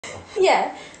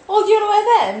Yeah. Oh, do you want to wear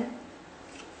them?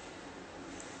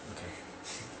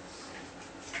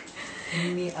 Okay.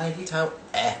 Mini Ivy Tower.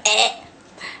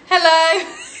 Hello.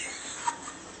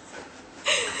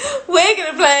 We're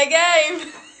going to play a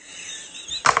game.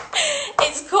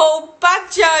 It's called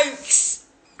Bad Jokes.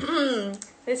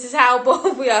 This is how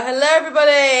bored we are. Hello,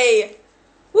 everybody.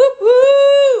 Whoop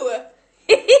woo.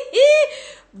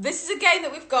 This is a game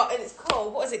that we've got, and it's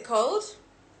called, what is it called?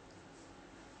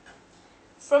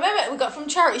 From Emmett, we got from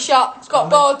Charity Shop. It's got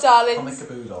board, darlings. Comic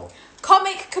Caboodle.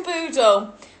 Comic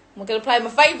Caboodle. We're going to play my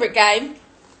favourite game.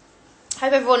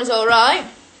 Hope everyone is all right.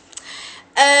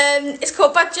 It's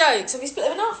called Bad Jokes. Have you split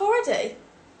them in half already?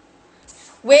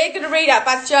 We're going to read out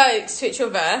bad jokes to each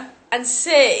other and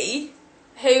see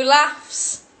who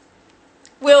laughs.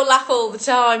 We'll laugh all the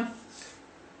time.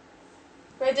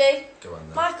 Ready? Go on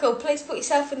then. Michael, please put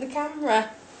yourself in the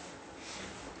camera.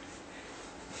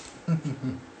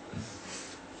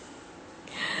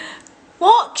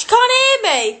 What? You can't hear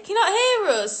me? Can you not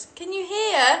hear us? Can you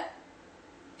hear?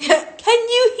 Can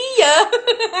you hear?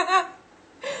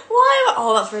 Why?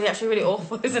 Oh, that's actually really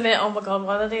awful, isn't it? Oh my God,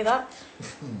 why did I do that?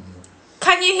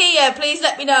 Can you hear? Please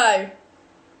let me know.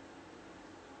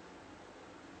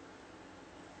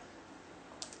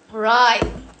 Right,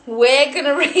 we're going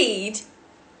to read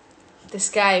this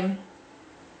game.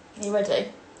 Are you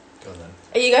ready? Go on then.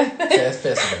 Are you going first?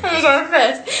 First. Are you going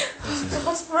first?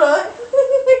 That's right.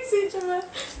 Next to each other.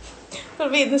 Got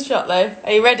to be in the shot though.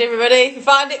 Are you ready, everybody? If you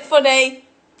find it funny,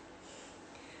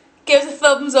 give us a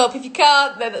thumbs up. If you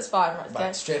can't, then that's fine. Right,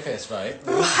 Right, straight face, right?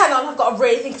 Hang on, I've got to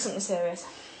really think of something serious.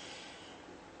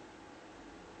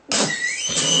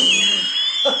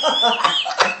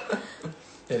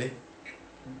 Ready?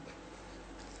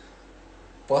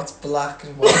 What's black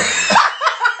and white?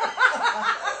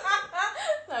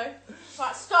 No.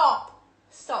 Right, stop.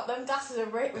 Stop. Them glasses are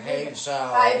really... Behave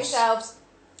yourselves. Behave yourselves.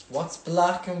 What's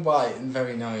black and white and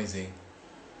very noisy?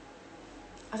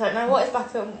 I don't know what is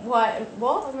black and white and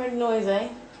what? I'm really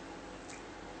noisy.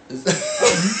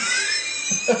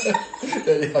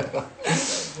 Ready?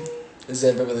 A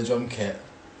zebra with a drum kit.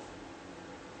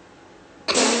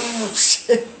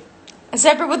 Shit. A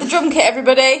zebra with a drum kit,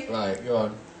 everybody. Right, go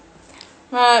on.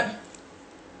 Right.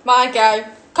 My go.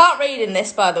 Can't read in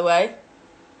this, by the way.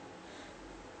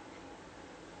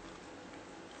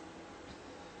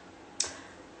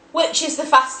 Which is the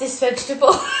fastest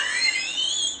vegetable?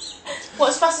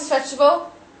 What's the fastest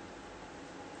vegetable?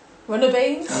 Runner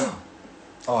beans.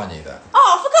 Oh, I knew that.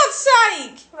 Oh, for God's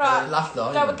sake! Right. Laugh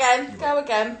though. Go again. Go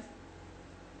again.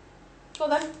 Go on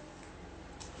then.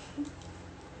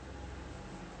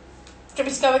 Do you want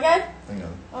me to go again? Hang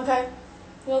on. Okay.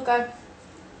 You'll go.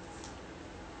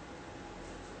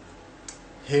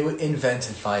 Who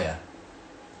invented fire?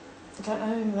 I don't know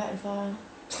who invented fire.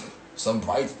 Some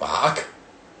bright spark.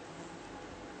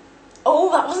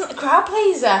 Oh, that wasn't the crowd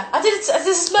pleaser. I did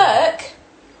a smirk.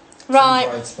 Right.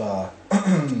 Some bright spark.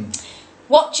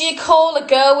 What do you call a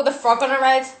girl with a frog on her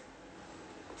head?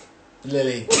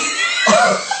 Lily.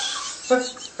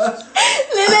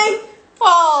 Lily.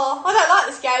 Oh, I don't like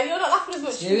this game. You're not laughing as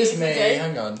much as you Excuse usually me. do.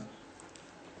 Hang on.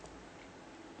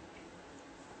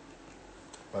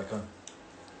 Right, go on.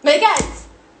 Me again?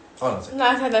 Oh, no, it's you.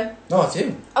 No, okay then. No, it's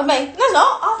you. Oh, me. No, it's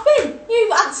not. I've been.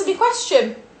 You answered my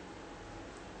question.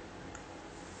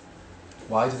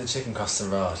 Why did the chicken cross the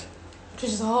road? Which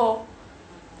is a whore.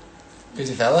 Because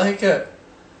you felt like it.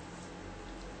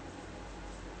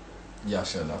 Yeah,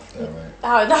 sure enough. Yeah, right.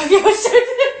 Oh, no, you're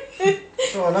shouldn't.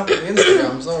 Oh, enough with the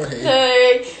Instagram, sorry.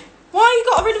 So, why you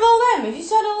got rid of all them? Have you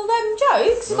said all them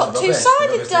jokes? You've got No,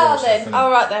 two-sided, rubbish, darling.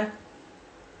 All right then.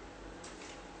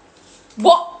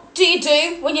 What do you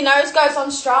do when your nose goes on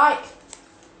strike?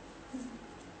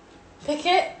 Pick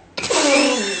it.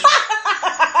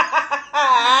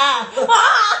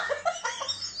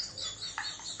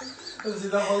 Was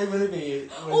it that Holly Willoughby?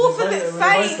 All for the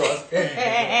fame.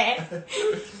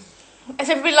 Is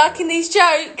everybody liking these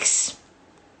jokes?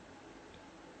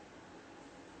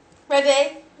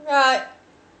 Ready? Right.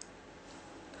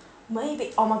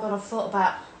 Maybe. Oh my God, I've thought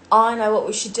about. I know what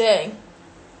we should do.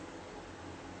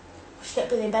 We should get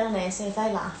Billy and Ben on here and see if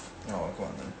they laugh. Oh, go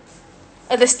on then.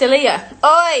 Are they still here?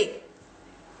 Oi!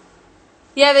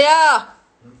 Yeah, they are.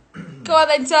 Go on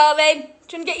then, darling. Do you want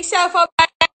to get yourself on?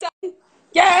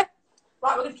 Yeah.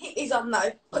 Right, we're going to keep these on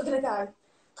though. We're going to go.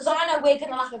 Because I know we're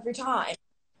going to laugh every time.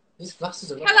 These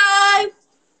glasses are... Hello!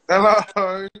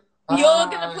 Hello. You're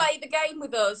going to play the game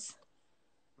with us.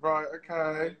 Right,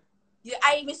 okay. Your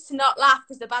aim is to not laugh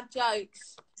because they're bad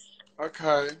jokes.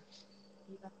 Okay.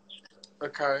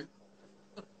 Okay.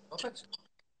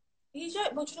 You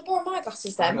joke? Well, do you want to borrow my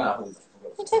glasses then? No.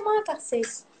 I'll take my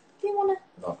glasses. Do you want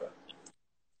to? Okay.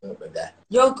 A little bit there.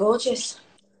 You're gorgeous.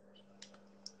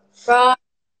 Right.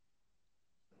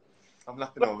 I'm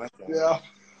laughing already. Yeah,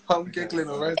 I'm giggling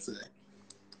already.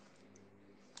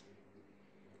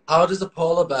 How does a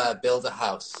polar bear build a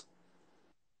house?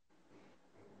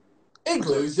 It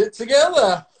glues it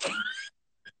together.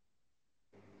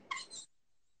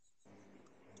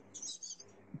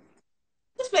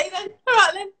 Just me then. All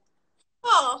right then.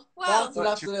 Oh, well. That's an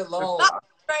absolute lol. That's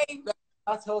great.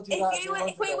 I told you that.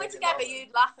 If we were together,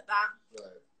 you'd laugh at that.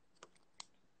 Right.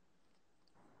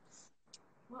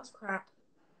 That's crap.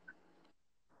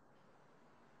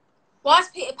 Why is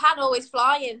Peter Pan always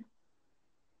flying?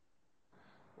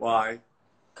 Why?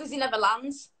 Because he never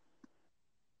lands.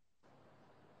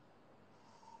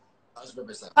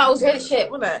 That That was really shit,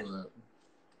 wasn't it?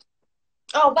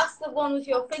 Oh, that's the one with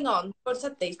your thing on. I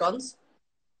said these ones.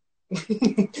 Well,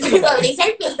 these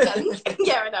are these ones.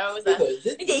 Yeah, I know. It was there.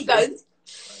 These ones.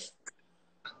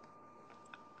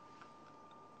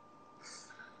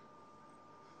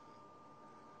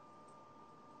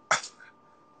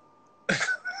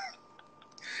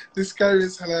 This game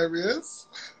is hilarious.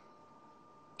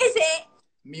 Is it?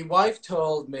 My wife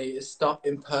told me to stop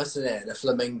impersonating a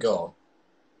flamingo.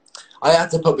 I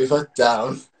had to put my foot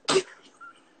down.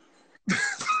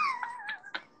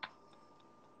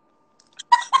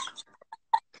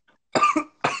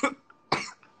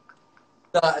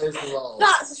 That is lol.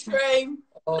 That's a scream.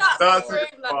 Oh, That's a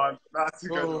good one. That's a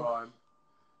good one.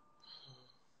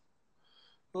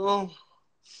 Oh.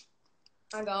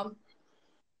 Hang on.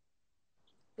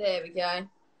 There we go.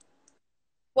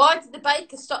 Why did the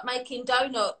baker stop making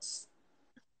donuts?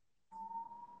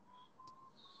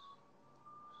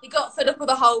 He got fed up with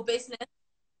the whole business.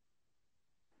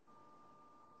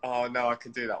 Oh no, I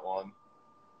can do that one.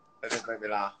 That didn't make me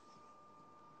laugh.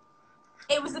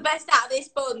 It was the best out of this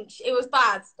bunch. It was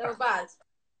bad. They were bad.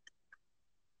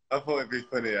 I thought it'd be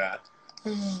funnier.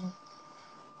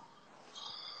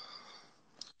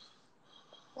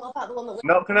 What about the one that...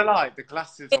 Not gonna lie, the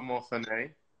glasses are more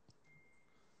funny.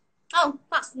 Oh,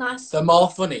 that's nice. They're more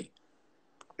funny.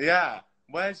 Yeah.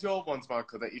 Where's your ones,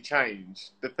 Michael, that you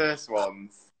changed? The first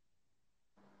ones.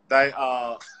 They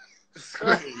are...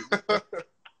 Scream.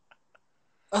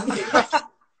 Okay.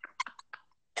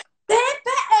 They're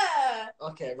better.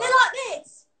 Okay, right. They're like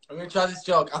this. I'm going to try this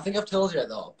joke. I think I've told you it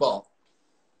though, but...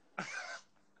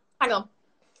 Hang on.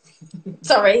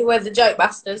 Sorry, we're the joke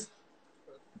masters.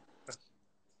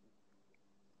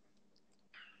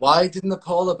 Why didn't the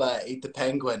polar bear eat the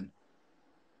penguin?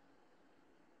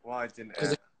 Why didn't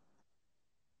it?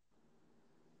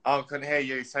 Oh, I couldn't hear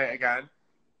you. Say it again.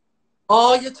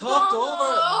 Oh, you talked over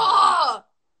Oh! it.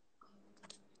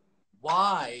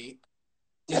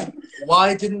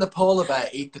 Why didn't the polar bear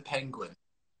eat the penguin?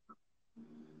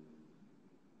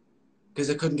 Because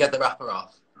it couldn't get the wrapper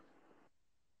off.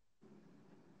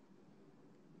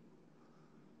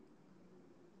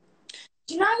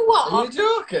 Do you know what? Are you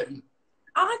joking?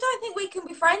 I don't think we can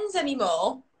be friends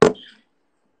anymore.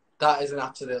 That is an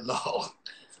absolute lol.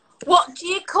 What do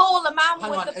you call a man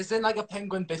Hang with on, a... is it like a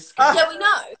penguin biscuit? Yeah, we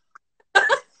know.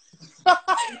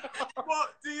 What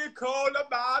do you call a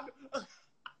man?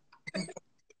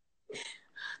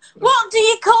 What do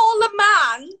you call a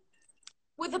man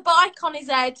with a bike on his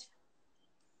head?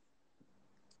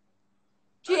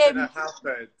 I don't Jim, know how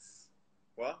birds.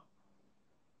 What?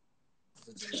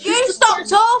 you stop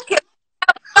talking.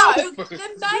 No, the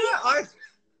name. Yeah,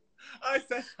 I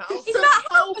said how. Is that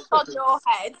Halford's on your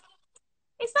head?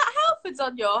 Is that Halford's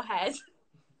on your head?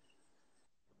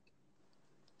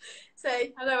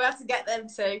 See, I know we have to get them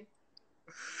too.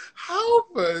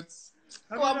 Halfords?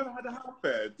 Have Go you on. never had a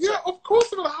Halford? Yeah, of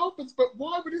course I've got Halfords, but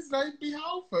why would his name be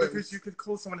Halfords? Because you could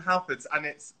call someone Halfords and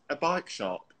it's a bike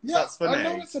shop. Yeah, That's funny. I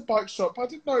know it's a bike shop, but I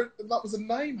didn't know that was a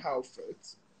name, Halford.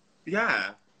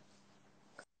 Yeah.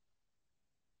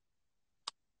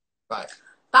 Right.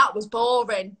 That was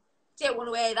boring. Didn't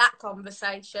want to hear that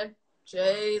conversation.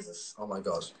 Jesus. Oh my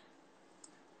god.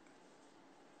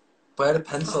 Where do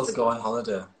pencils go on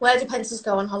holiday? Where do pencils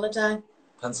go on holiday?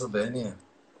 Pennsylvania.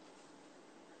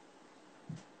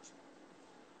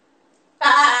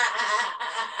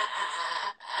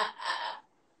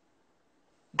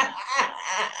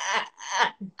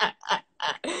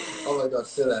 Oh my god,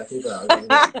 still there, keep that.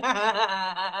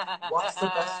 What's the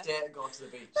best day to go to the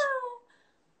beach?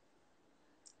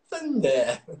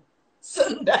 Sunday.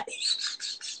 Sunday.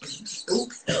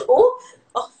 Oh,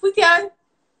 off we go.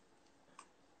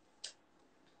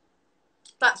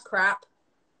 That's crap.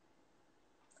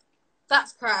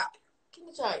 That's crap. Give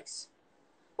me jokes.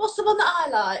 What's the one that I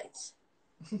liked?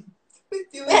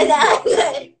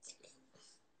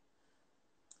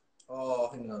 Oh,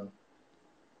 hang on.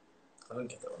 I don't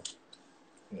get that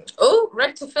one. Oh,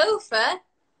 red to filth, eh?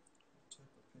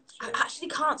 I actually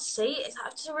can't see it. I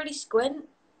have to really squint.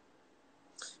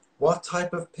 What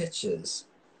type of pictures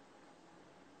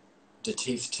do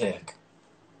teeth take?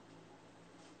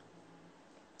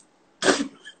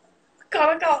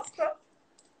 God, I can't stop.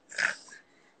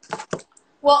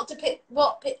 What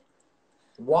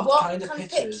kind of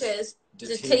pictures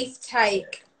do teeth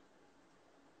take?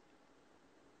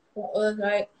 What were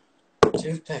they?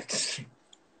 Toothpicks.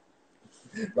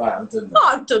 Right, I'm done Oh,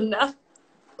 I'm done now.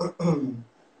 now.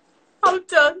 I'm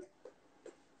done.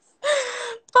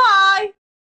 Bye.